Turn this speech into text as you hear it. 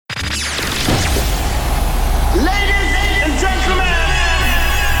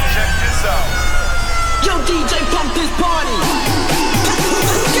DJ, pump this party.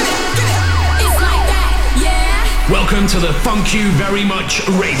 It's like that, yeah. Welcome to the Funk You Very Much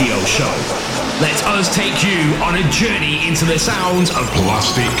radio show. Let us take you on a journey into the sounds of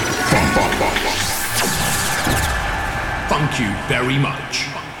Plastik. Funk You Very Much.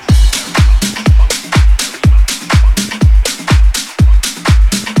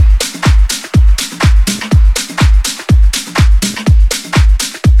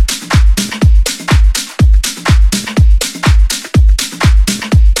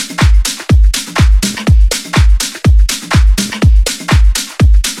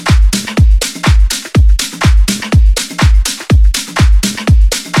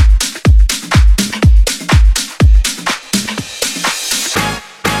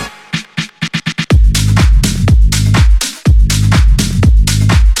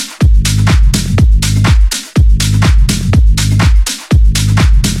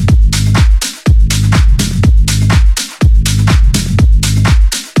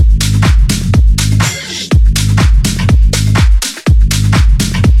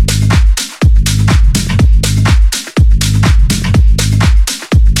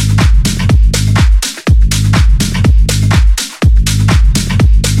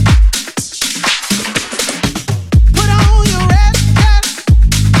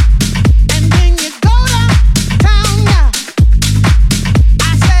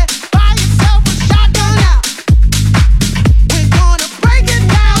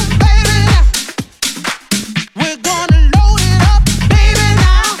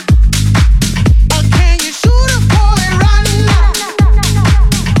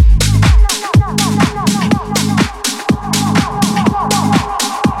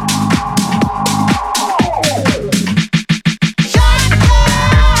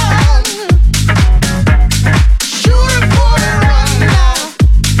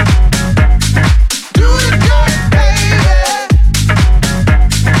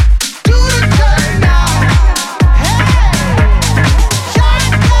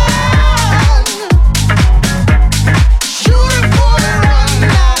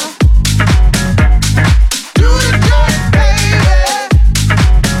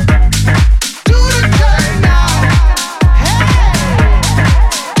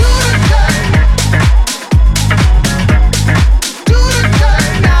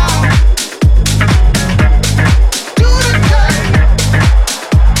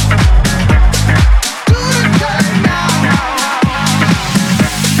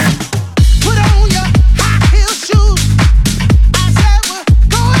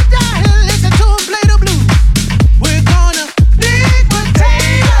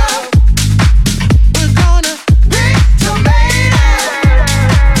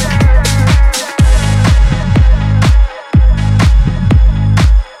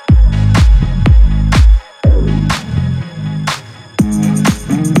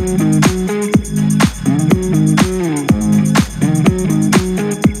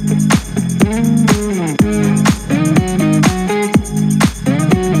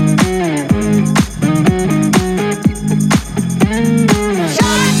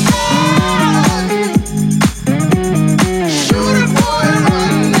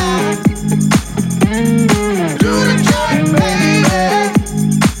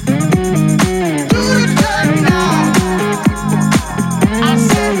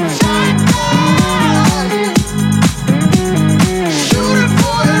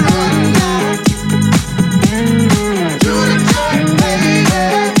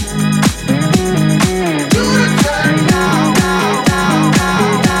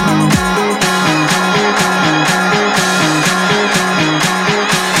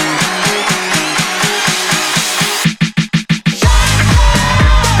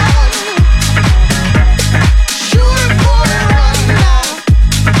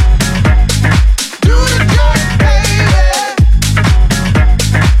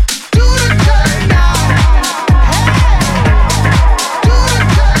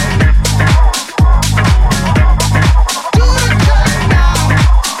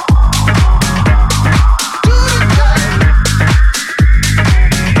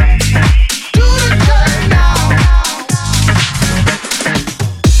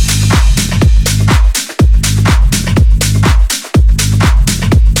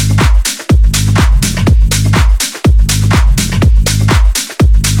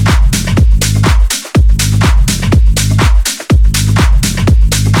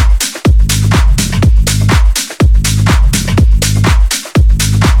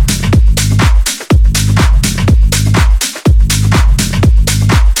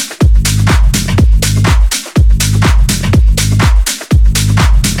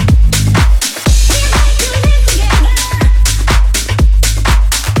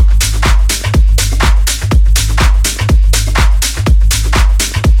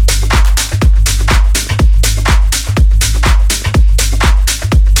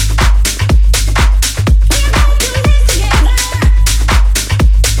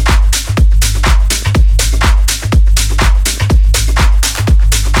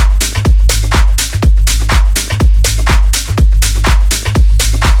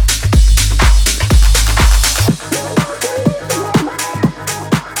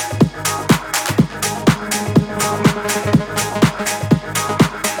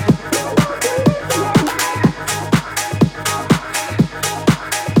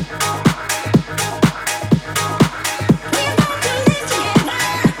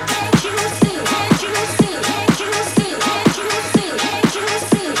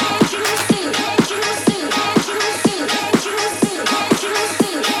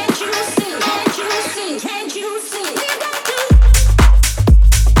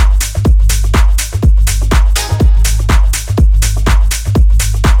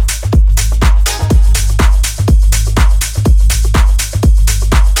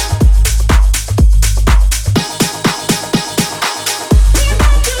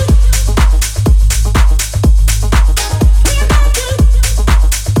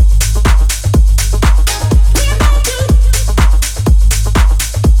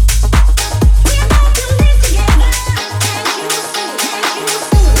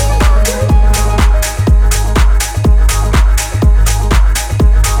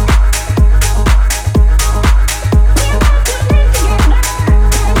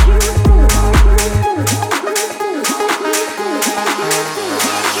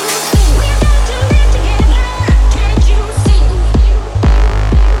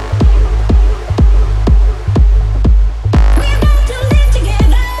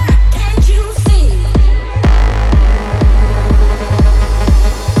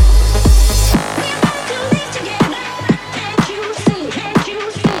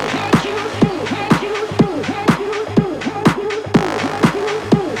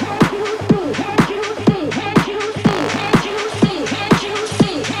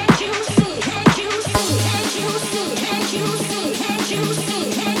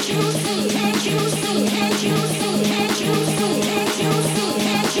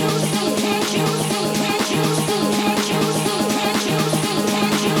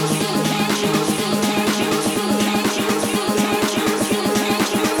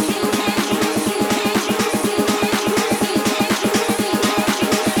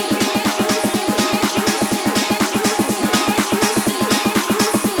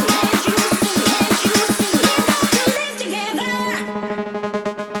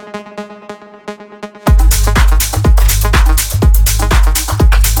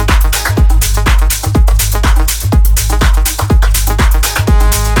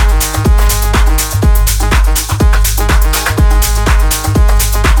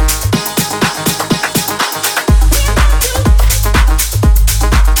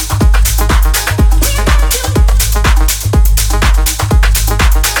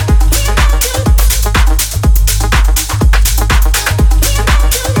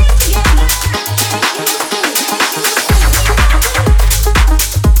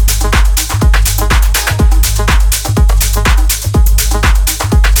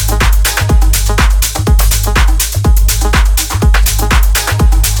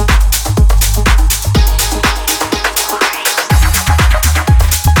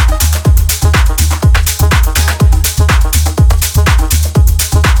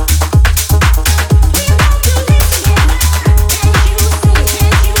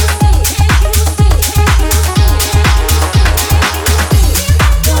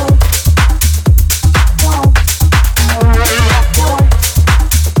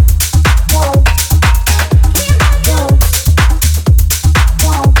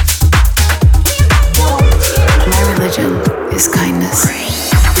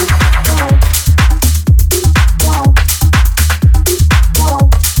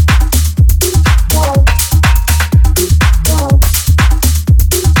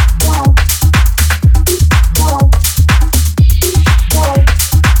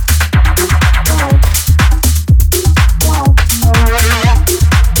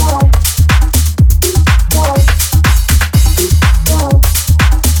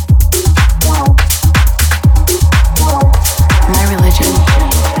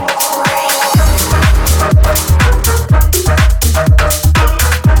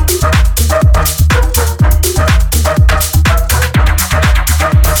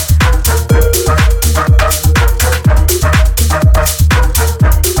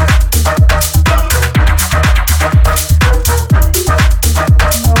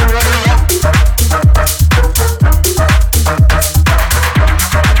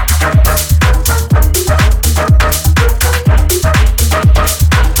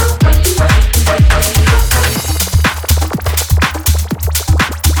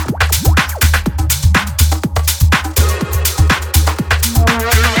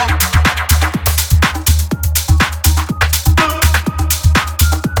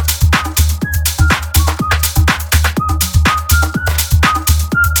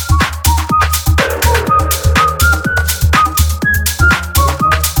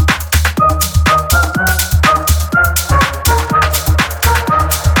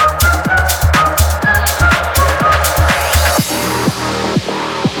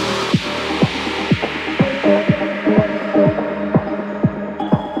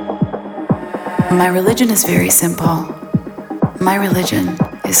 My religion is very simple. My religion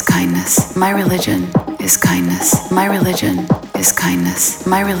is kindness. My religion is kindness. My religion is kindness.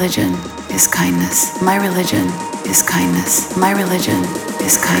 My religion is kindness. My religion is kindness. My religion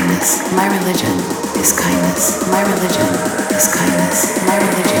is kindness. My religion is kindness. My religion is kindness. My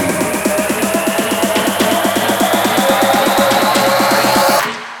religion.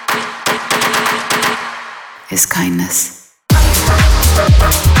 Is kindness.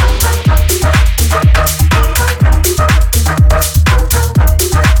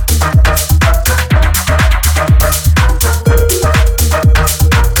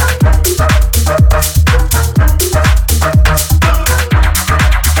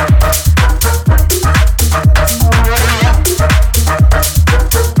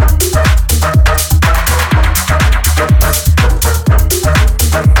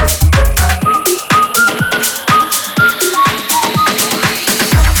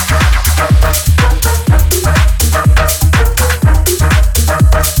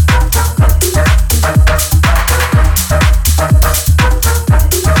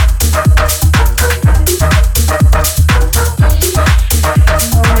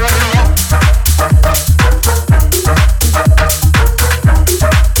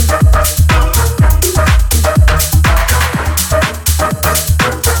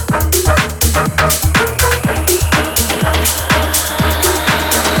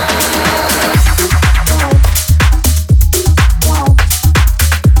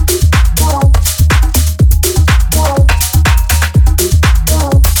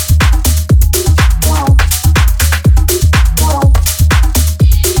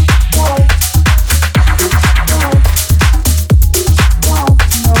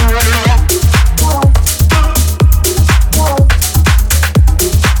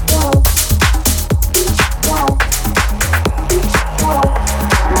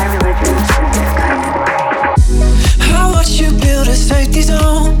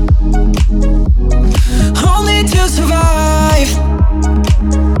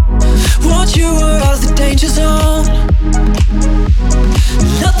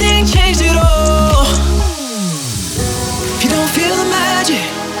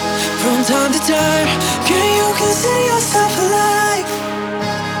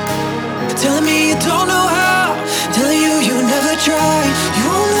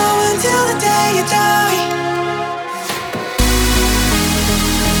 you die.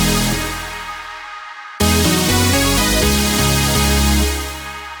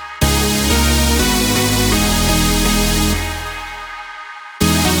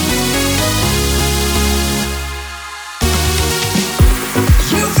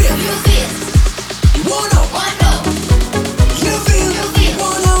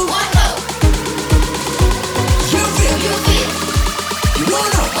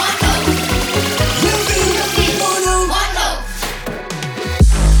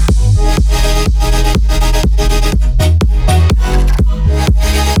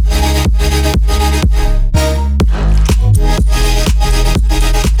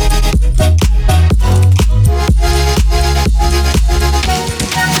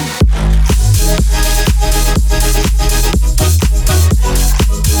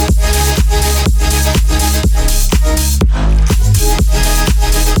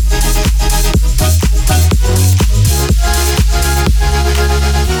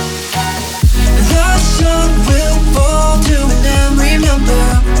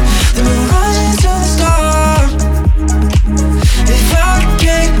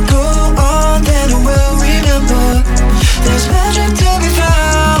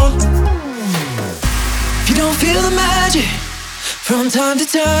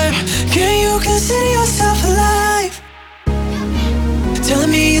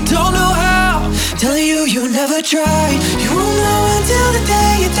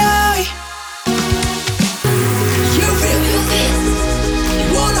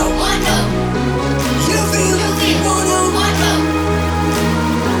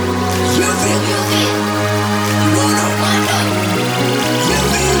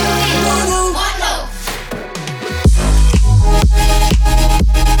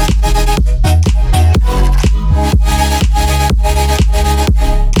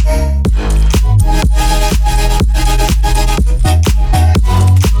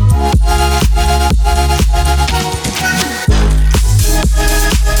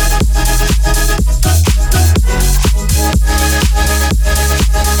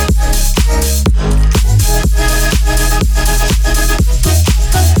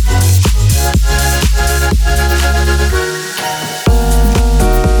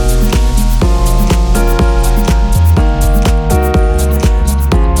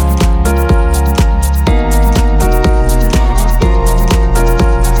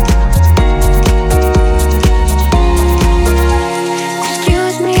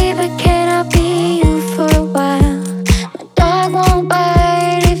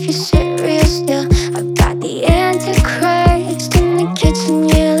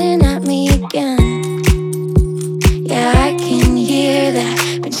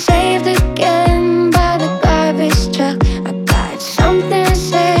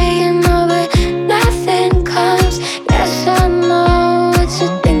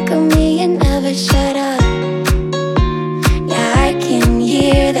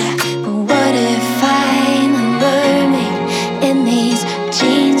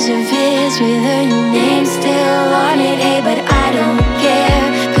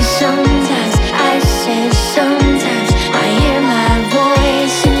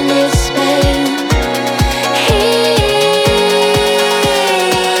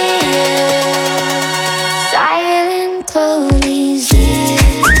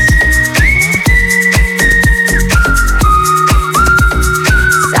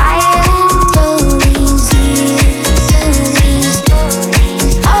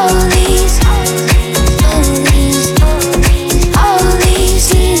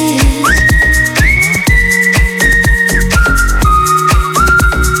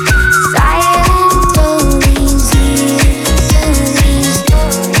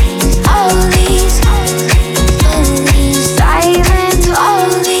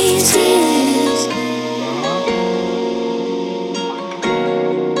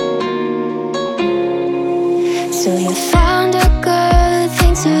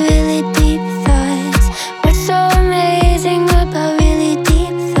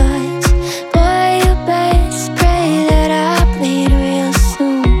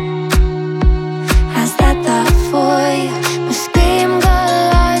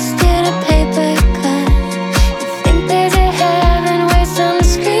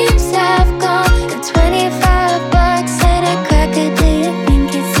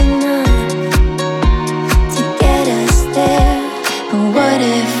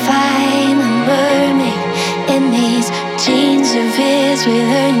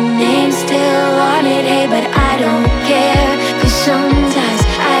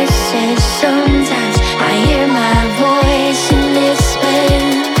 Sometimes I hear my voice and it's been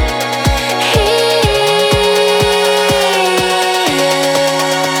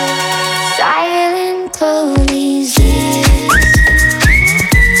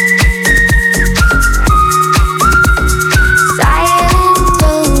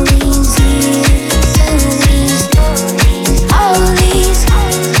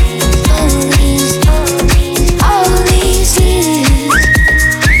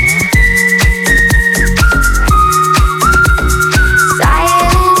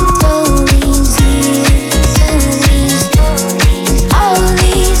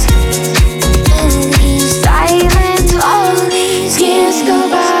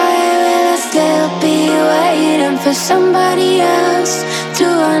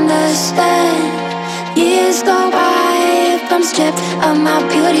I'm stripped of my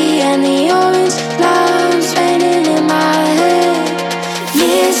beauty and the orange clouds raining in my head.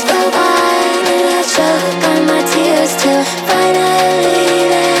 Years go by and I choke on my tears till finally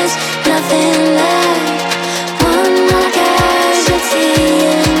there's nothing left. One more casualty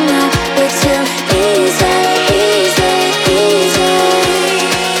and I look too easy, easy, easy.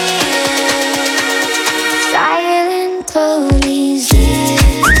 Silent police.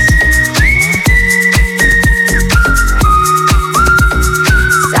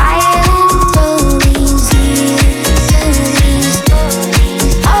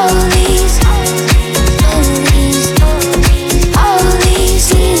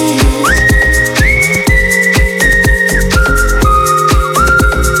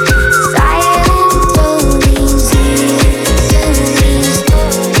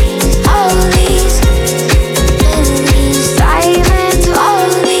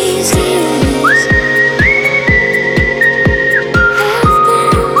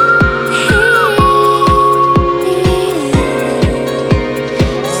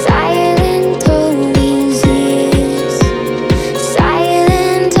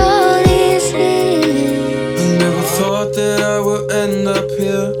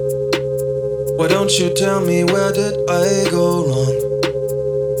 You tell me, where did I go wrong?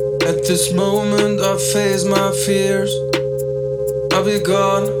 At this moment I face my fears. I'll be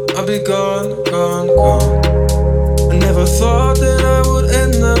gone, I'll be gone, gone, gone. I never thought that I would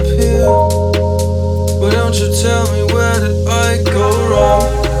end up here. But don't you tell me, where did I go wrong?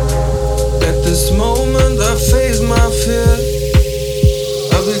 At this moment I face my fear.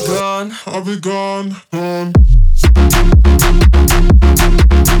 I'll be gone, I'll be gone, gone.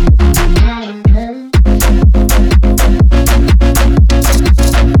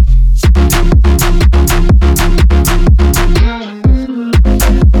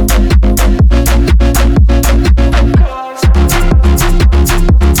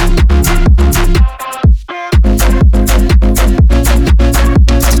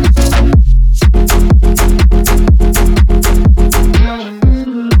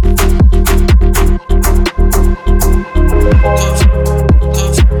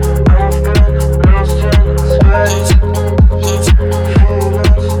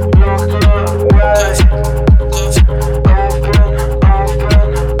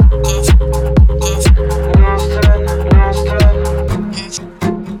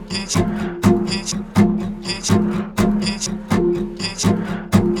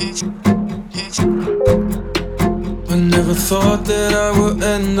 Thought that I would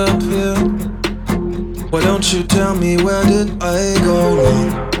end up here. Why don't you tell me, where did I go wrong?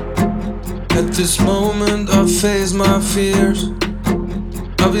 At this moment I face my fears.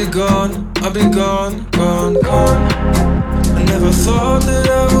 I'll be gone, I'll be gone, gone, gone. I never thought that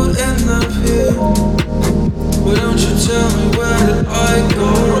I would end up here. Why don't you tell me, where did I go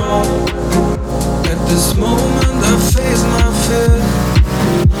wrong? At this moment I face my fear.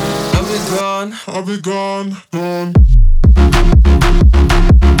 I'll be gone, I'll be gone, gone.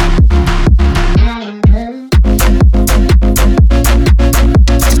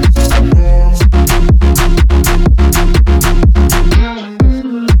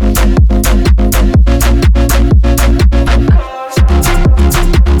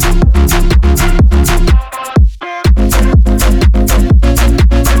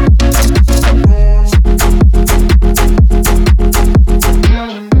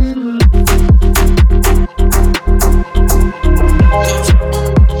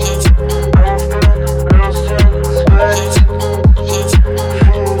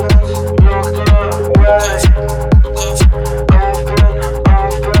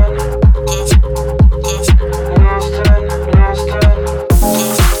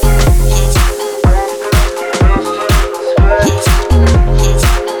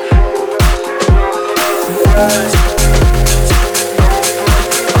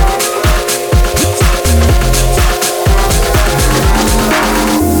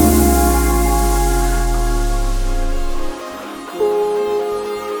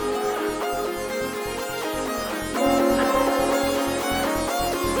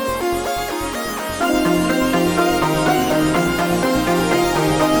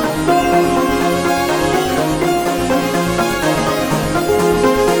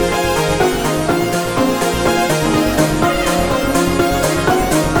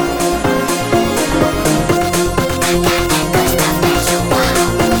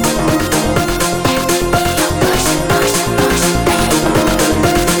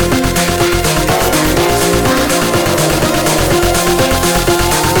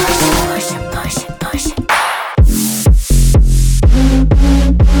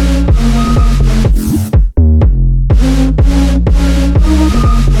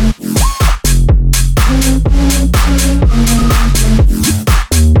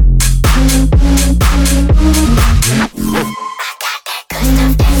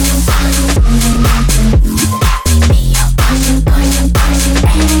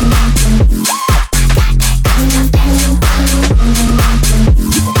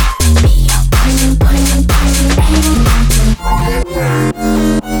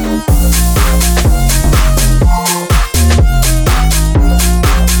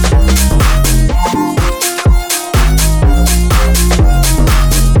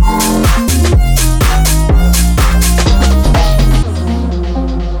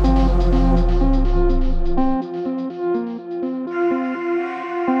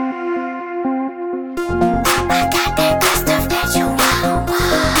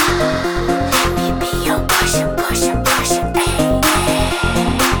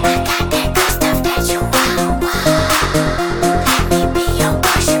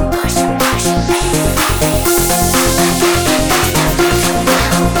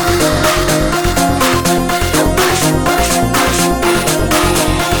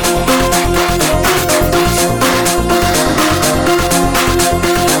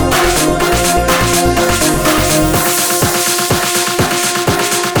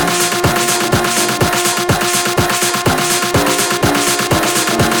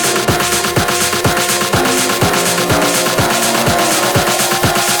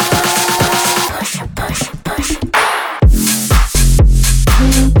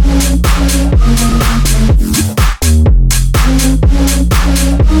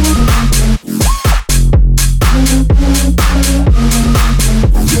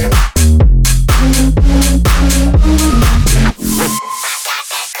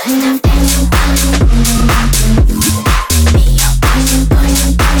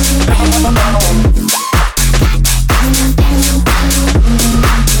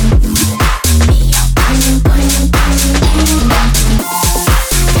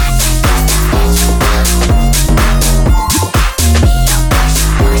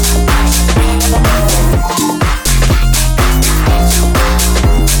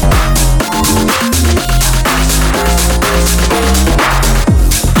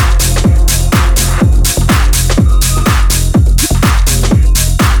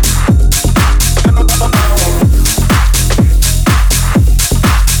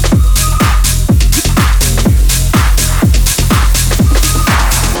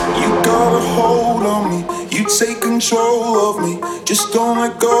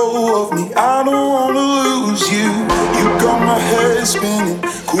 let go of me, I don't wanna lose you. You got my head spinning,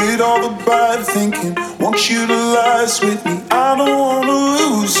 quit all the bad thinking. Want you to last with me, I don't wanna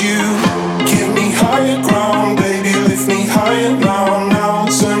lose you. Give me higher ground, baby, lift me higher now, now.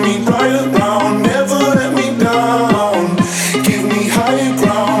 Turn me right around, never let me down. Give me higher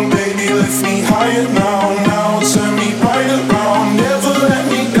ground, baby, lift me higher now, now. Turn me right around, never let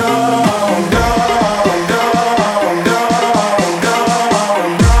me down, down, down, down, down, down.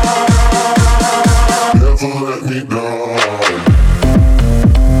 Never let me down.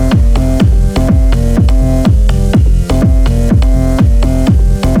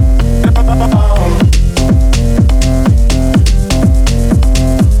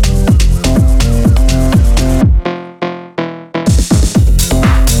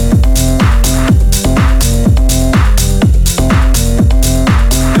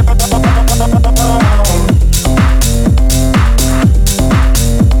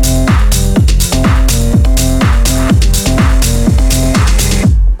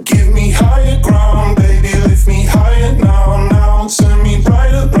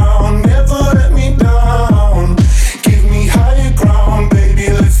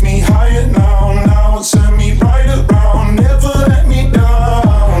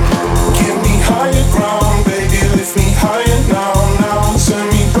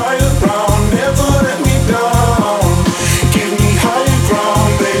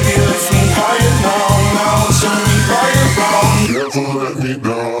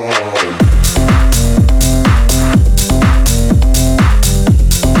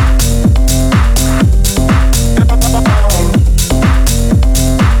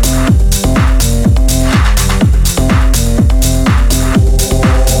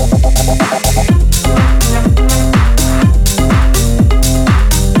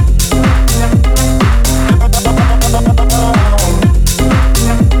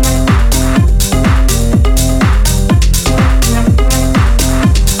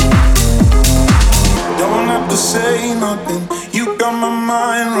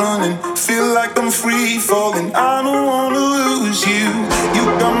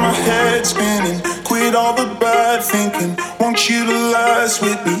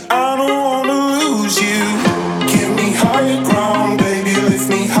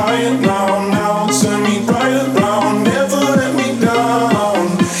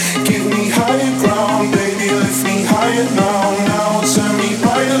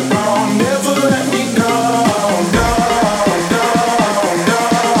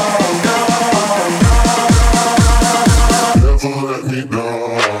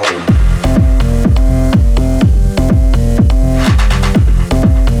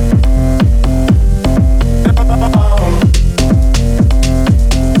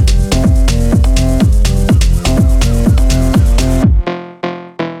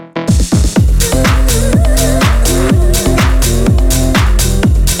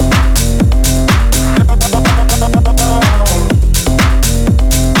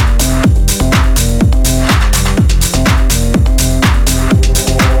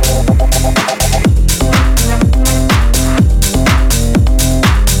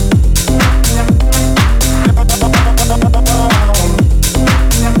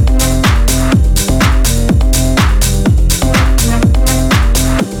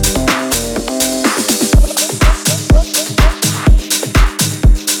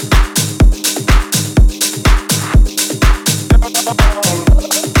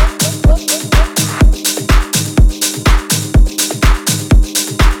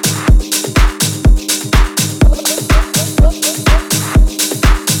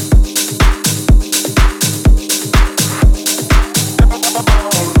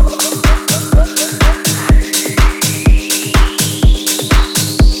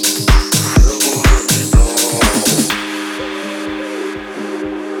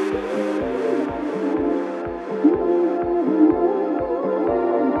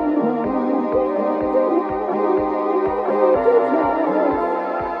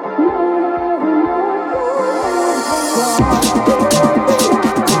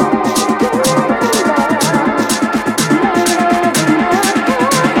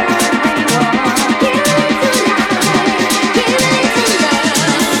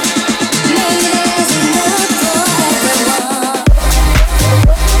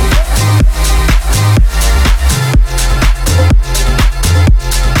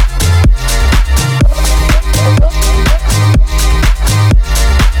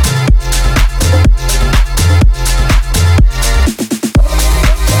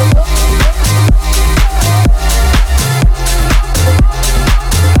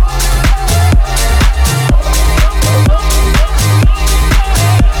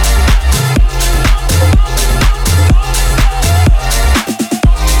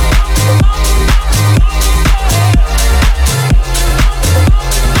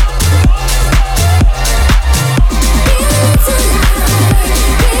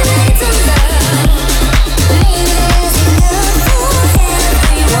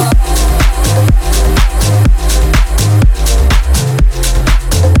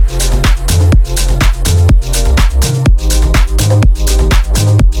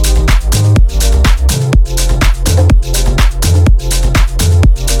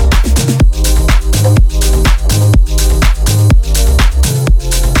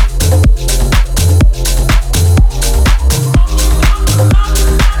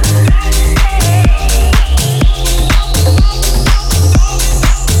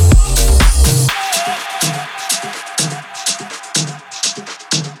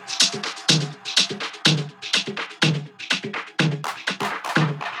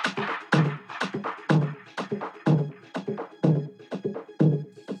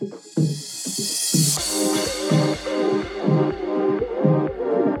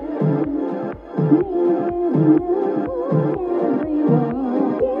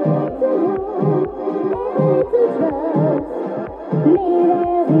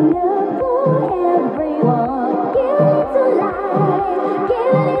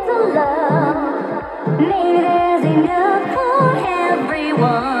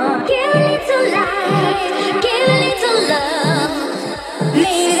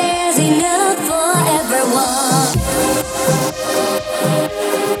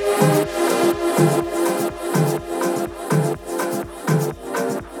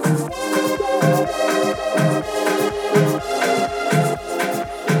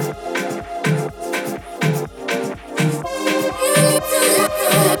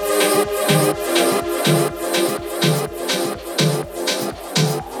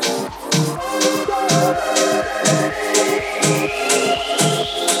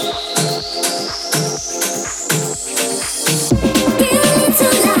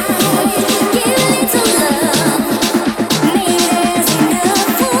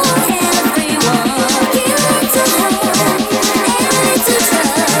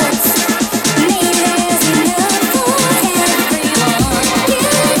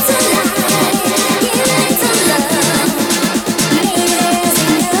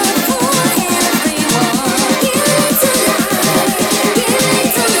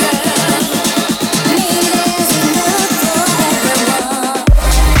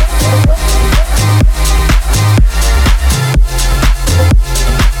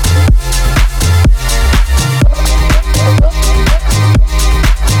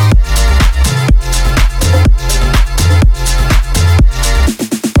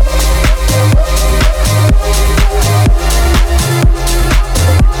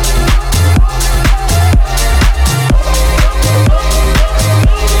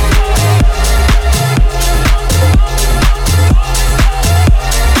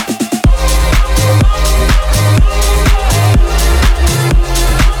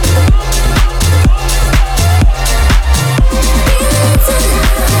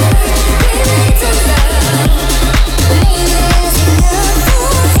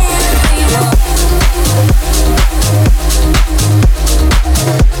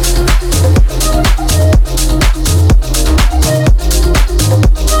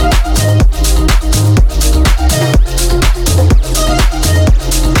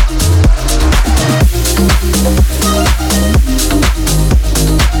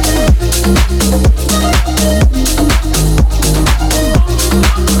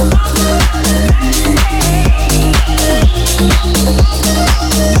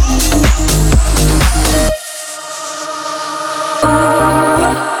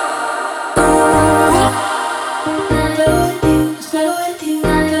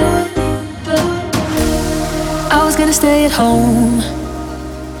 wanna stay at home.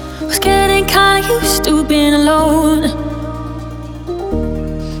 Was getting kinda used to being alone.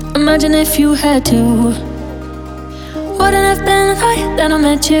 Imagine if you had to. Wouldn't have been the night that I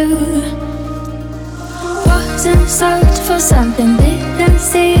met you. Was in search for something, didn't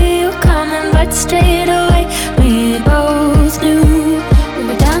see you coming, but straight away we both knew. We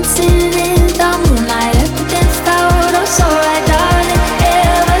were dancing in the moonlight, everything felt oh so right, darling.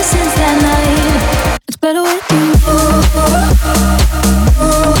 Ever since that night, it's better with you.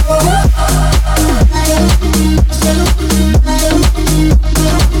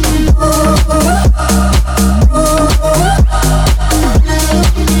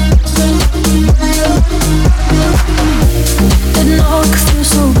 Didn't know it could feel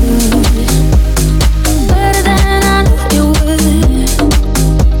so good, better than I knew you would.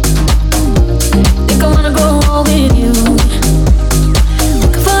 Think I wanna go home with you,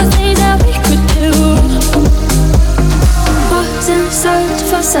 looking for things that we could do. Was in search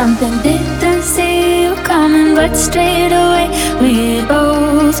for something, didn't see you coming, but straight away we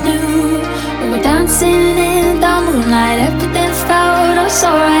both knew. We were dancing in the moonlight, everything felt oh so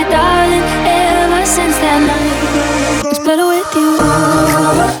right, darling. Ever since that night, it's better with you.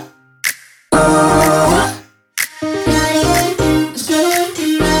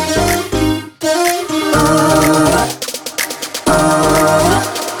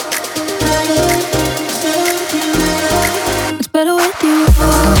 It's better with you.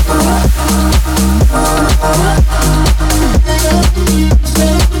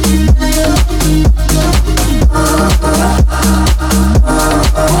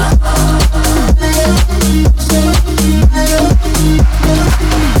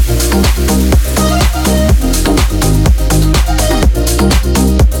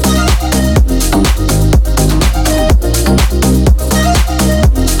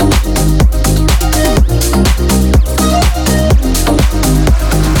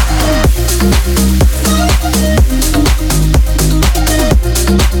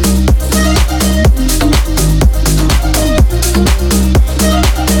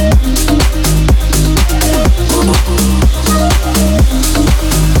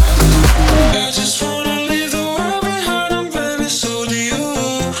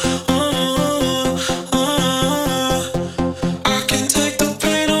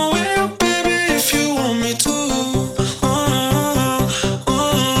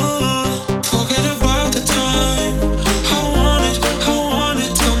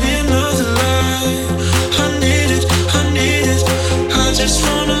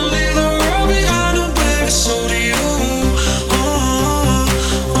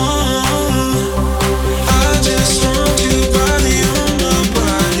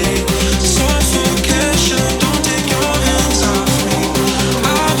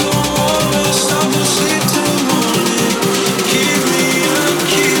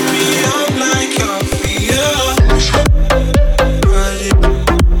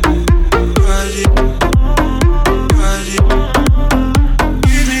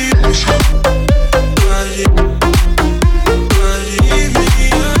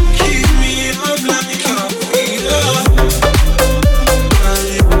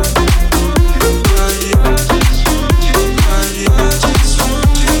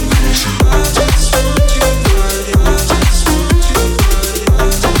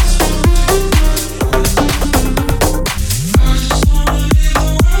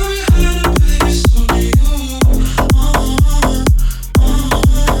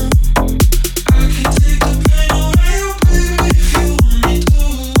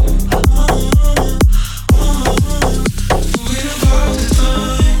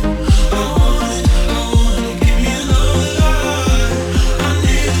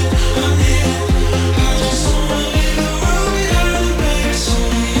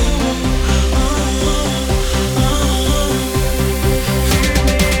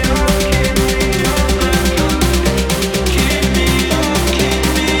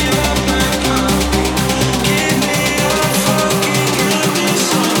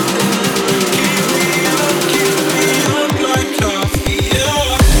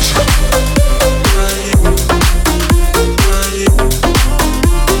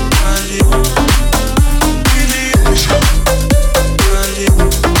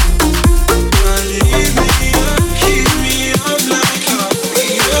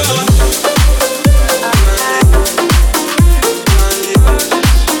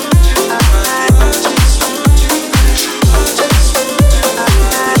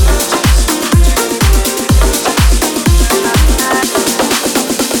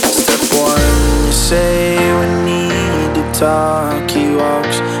 talk, he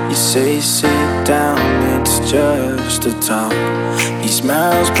walks. You say sit down, it's just to talk. He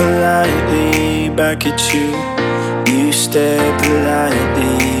smiles politely back at you. You stare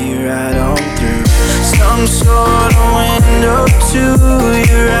politely right on through some sort of window to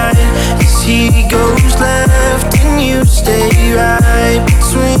your right. As he goes left and you stay right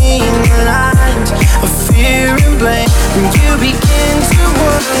between the lines of fear and blame. And you begin to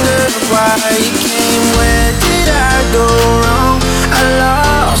wonder why you came. Where did I go wrong? I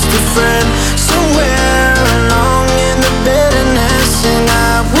lost a friend somewhere along in the bitterness, and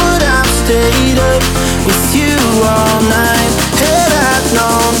I would have stayed up with you all night had I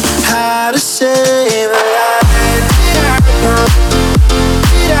known how to save a life. Did I go?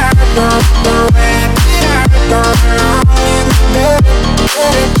 Did I go? Where did I go wrong in the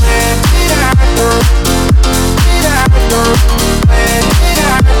bitterness? Did I go? Did I go? Where did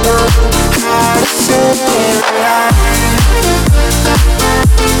I go? How to save a life.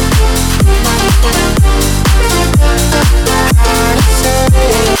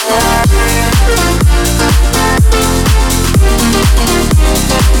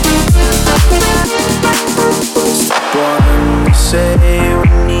 Say we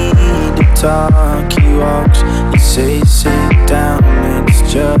need to talk. He walks, you say sit down, it's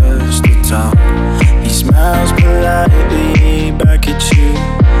just a talk. He smiles politely back at you.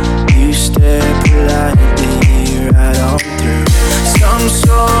 You stare politely right on through some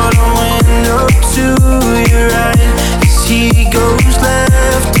sort of window to your right. As he goes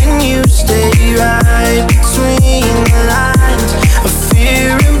left and you stay right between the lines of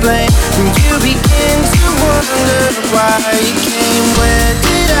fear and blame. And you begin to wonder why you came. Where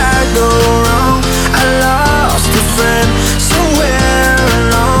did I go wrong? I lost a friend somewhere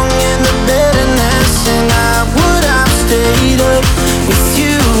along in the bitterness, and I would have stayed up with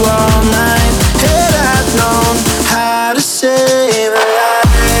you all night had I known how to save a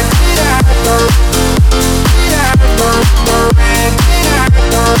life. Did I go? Did I go? Where did I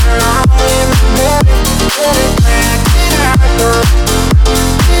go wrong in the bitterness? Did I go?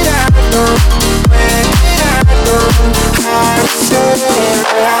 Did I go? Where did I go? How to save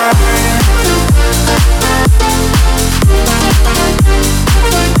a life.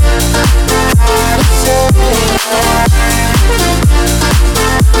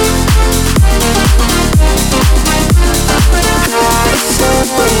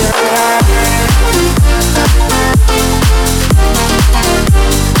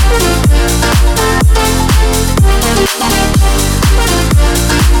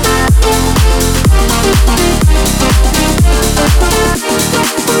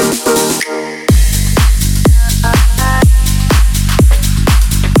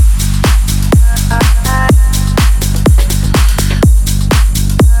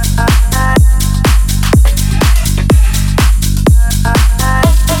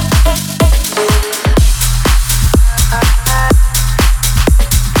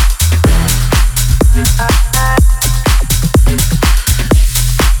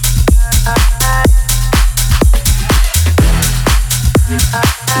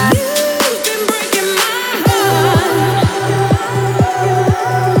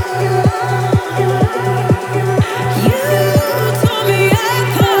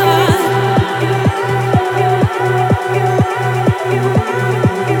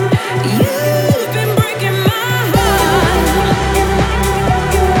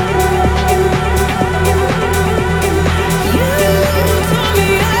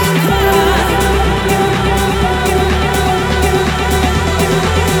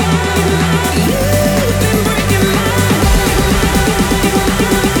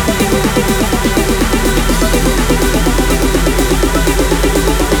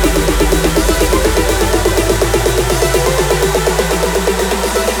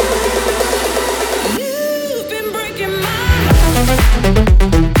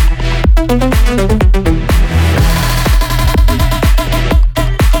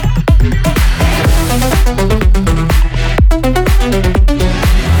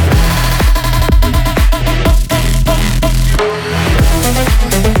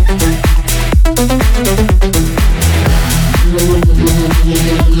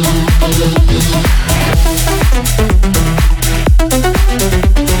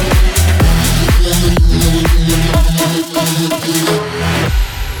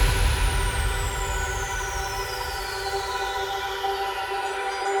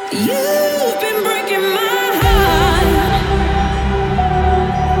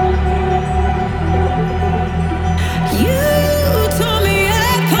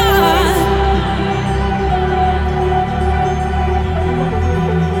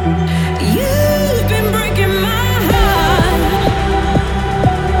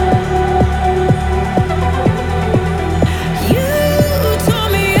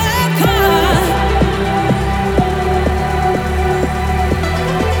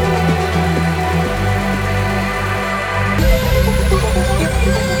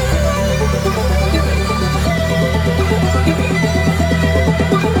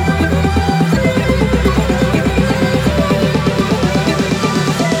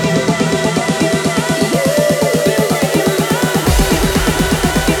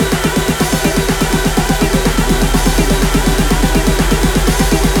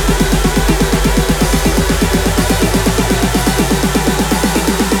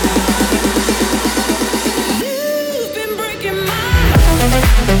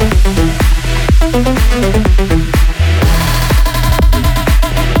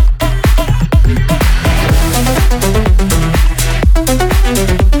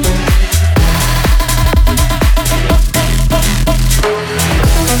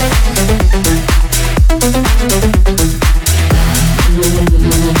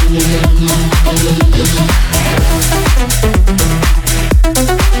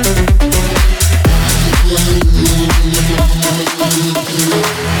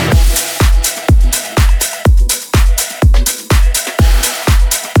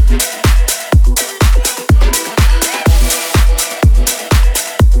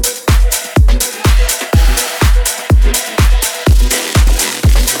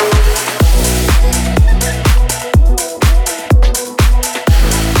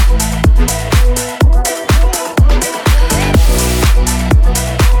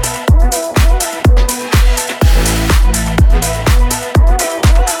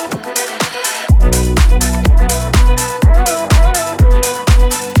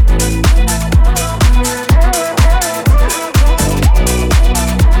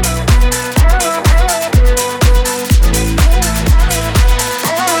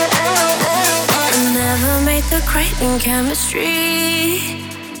 chemistry.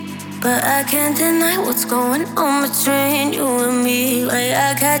 But I can't deny what's going on between you and me. Like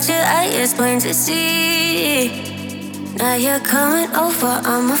I catch your eye, it's plain to see. Now you're coming over,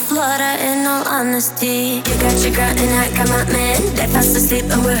 I'm a flutter in all honesty. You got your girl and I got my man. They fast asleep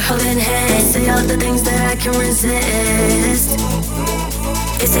and we're holding hands. Say all the things that I can resist.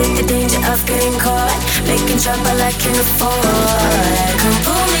 Is it the danger of getting caught? Making trouble I can't afford. Come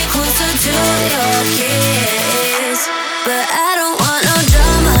pull me closer to your kiss. But I don't want no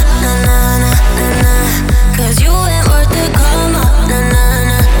drama, nah, nah, nah, nah, nah. Cause you ain't worth the karma, nah, nah,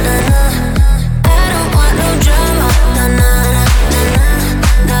 nah, nah, nah. I don't want no drama, nah, nah, nah, nah, nah.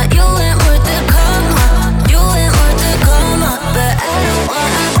 Nah, you ain't worth the karma, you ain't worth the karma. But I don't want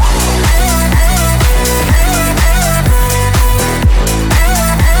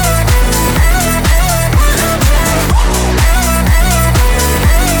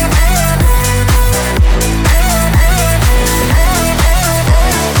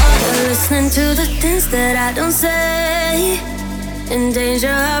to the things that I don't say. In danger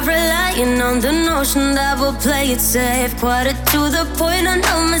of relying on the notion that we'll play it safe. Quarter to the point of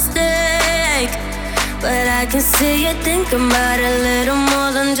no mistake. But I can see you thinking about it a little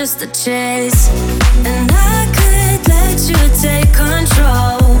more than just a chase. And I could let you take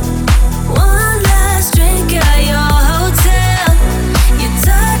control. One last drink at your hotel. You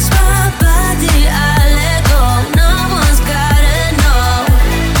touch my body, I let go. No one's gotta know.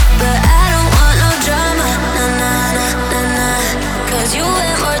 But I don't want no drama, nah, nah, nah, nah, nah. Cause you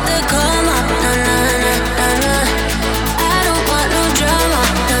ain't worth the karma, nah, nah, nah, nah, nah. I don't want no drama,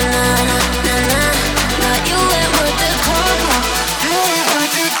 nah, nah, nah, nah, nah. Nah, you ain't worth the karma, you ain't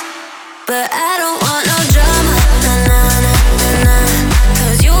worth it. But I don't want no drama, nah, nah, nah, nah, nah.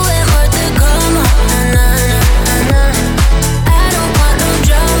 Cause you ain't worth the karma, nah, nah, nah, nah, nah. I don't want no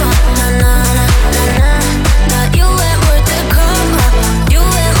drama, nah, nah, nah, nah, nah. Nah, you ain't worth the karma, you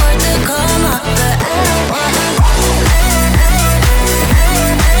ain't worth the karma.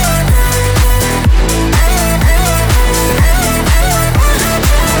 But I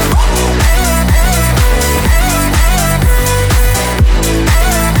don't want no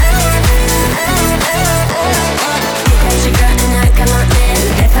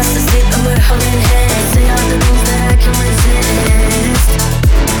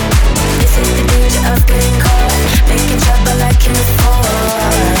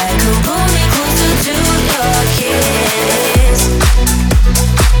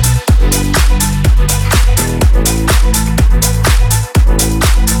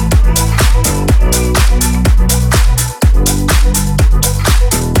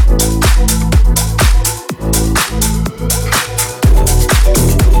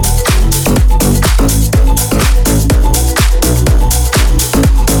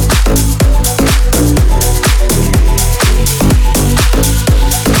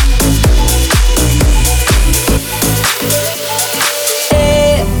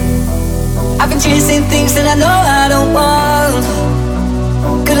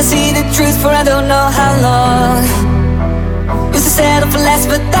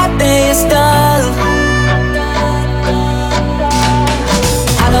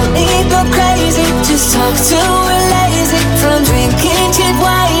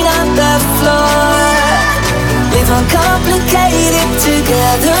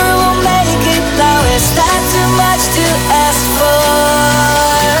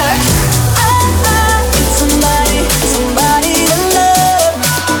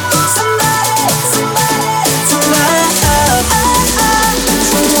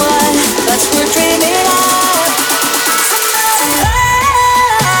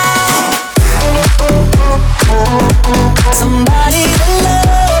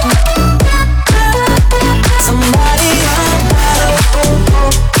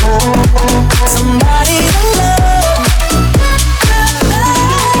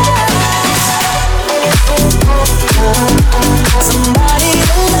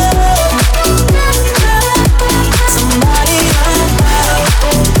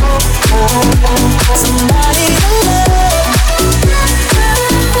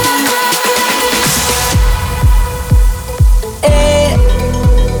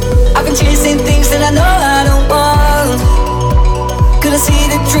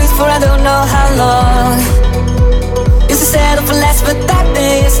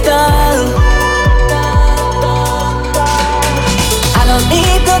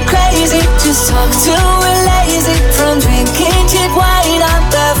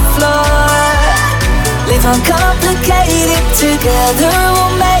Uncomplicated together,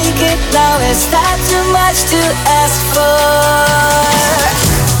 we'll make it. Now it's not too much to ask for.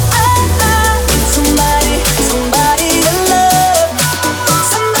 Somebody to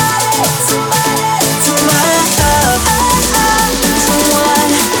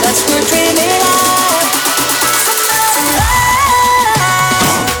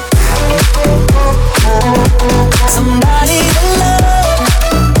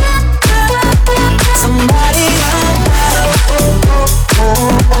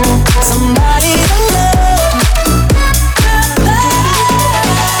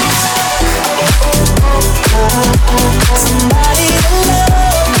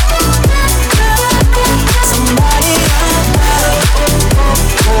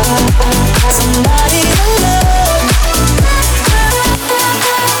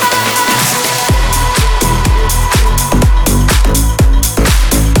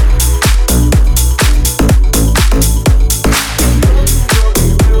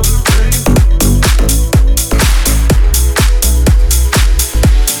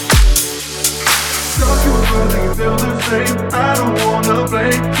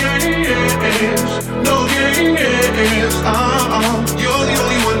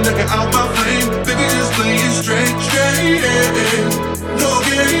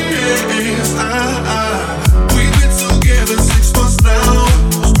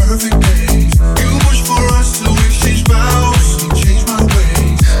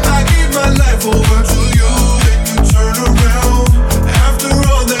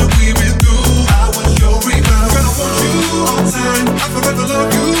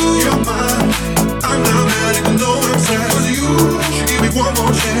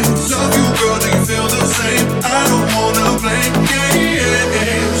games. Love you, girl, do you feel the same? I don't wanna play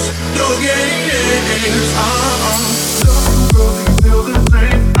games. No games. Love you, girl, do you feel the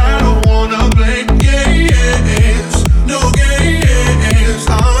same? I don't wanna play games. No games.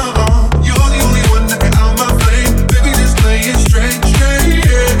 You're the only one that can out my flame. Baby, just play it straight.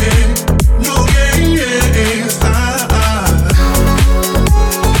 No games.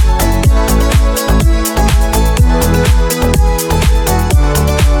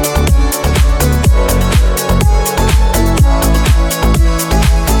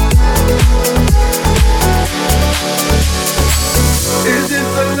 Is it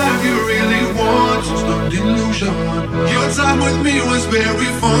the life you really want? It's no delusion. Your time with me was very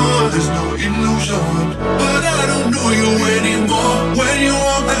fun. There's no illusion. But I don't know you anymore. When you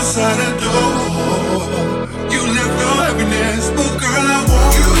walk outside the door, you left your happiness. But girl, I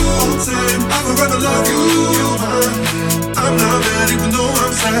want you all the time. I forever love you. You're mine. I'm not mad even though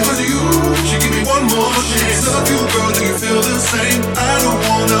I'm sad. Cause you should give me one more chance. Love you, girl, do you feel the same? I don't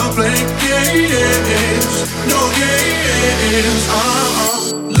wanna play games. No games.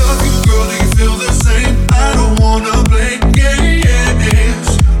 Love you, girl, do you feel the same? I don't wanna play games.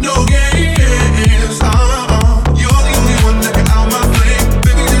 No games. You're the only one that can out my flame.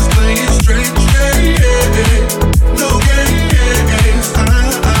 Baby, just play it straight. No games.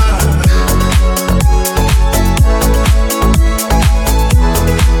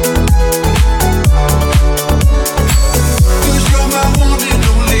 Cause you're my one and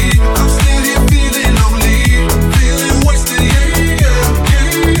only. I'm still here feeling lonely. Feeling wasted, yeah.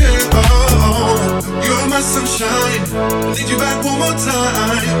 Oh, you're my sunshine. Need you back one more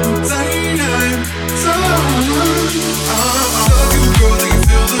time. Love you, girl, do you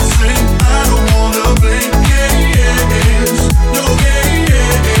feel the same? I don't wanna play games. No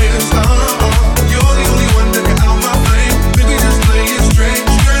games. You're the only one that can out my flame. Baby, just play it straight.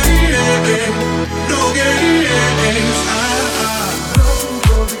 No games. Love you,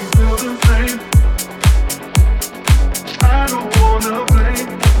 girl, do you feel the same? I don't wanna play.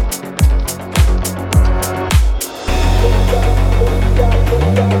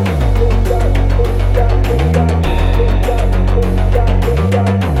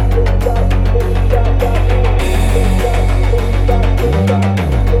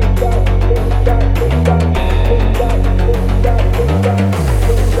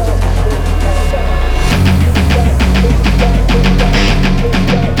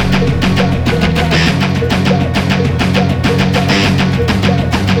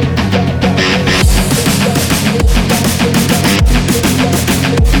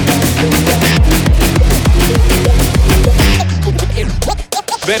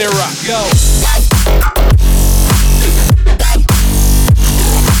 Let it rock, go.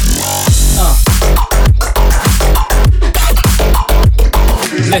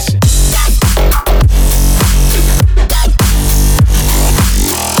 Listen.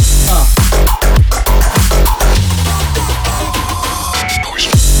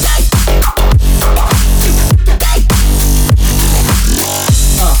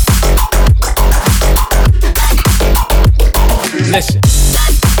 Listen.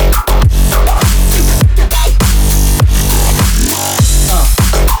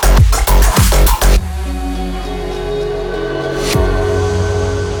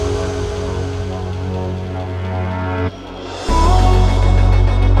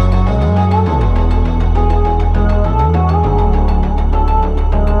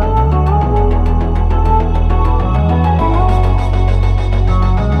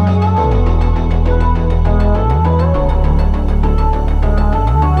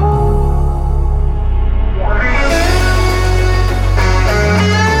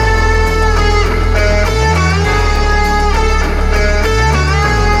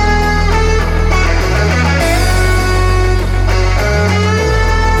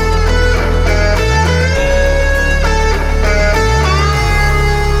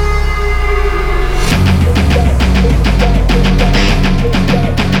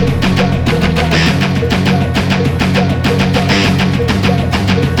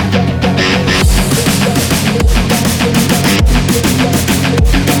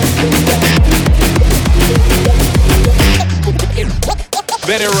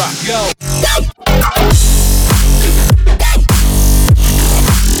 Let it rock, go.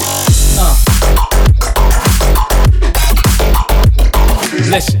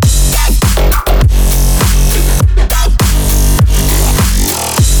 Listen.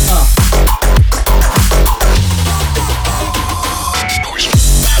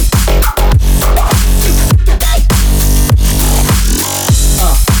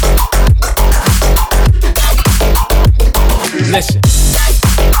 Listen.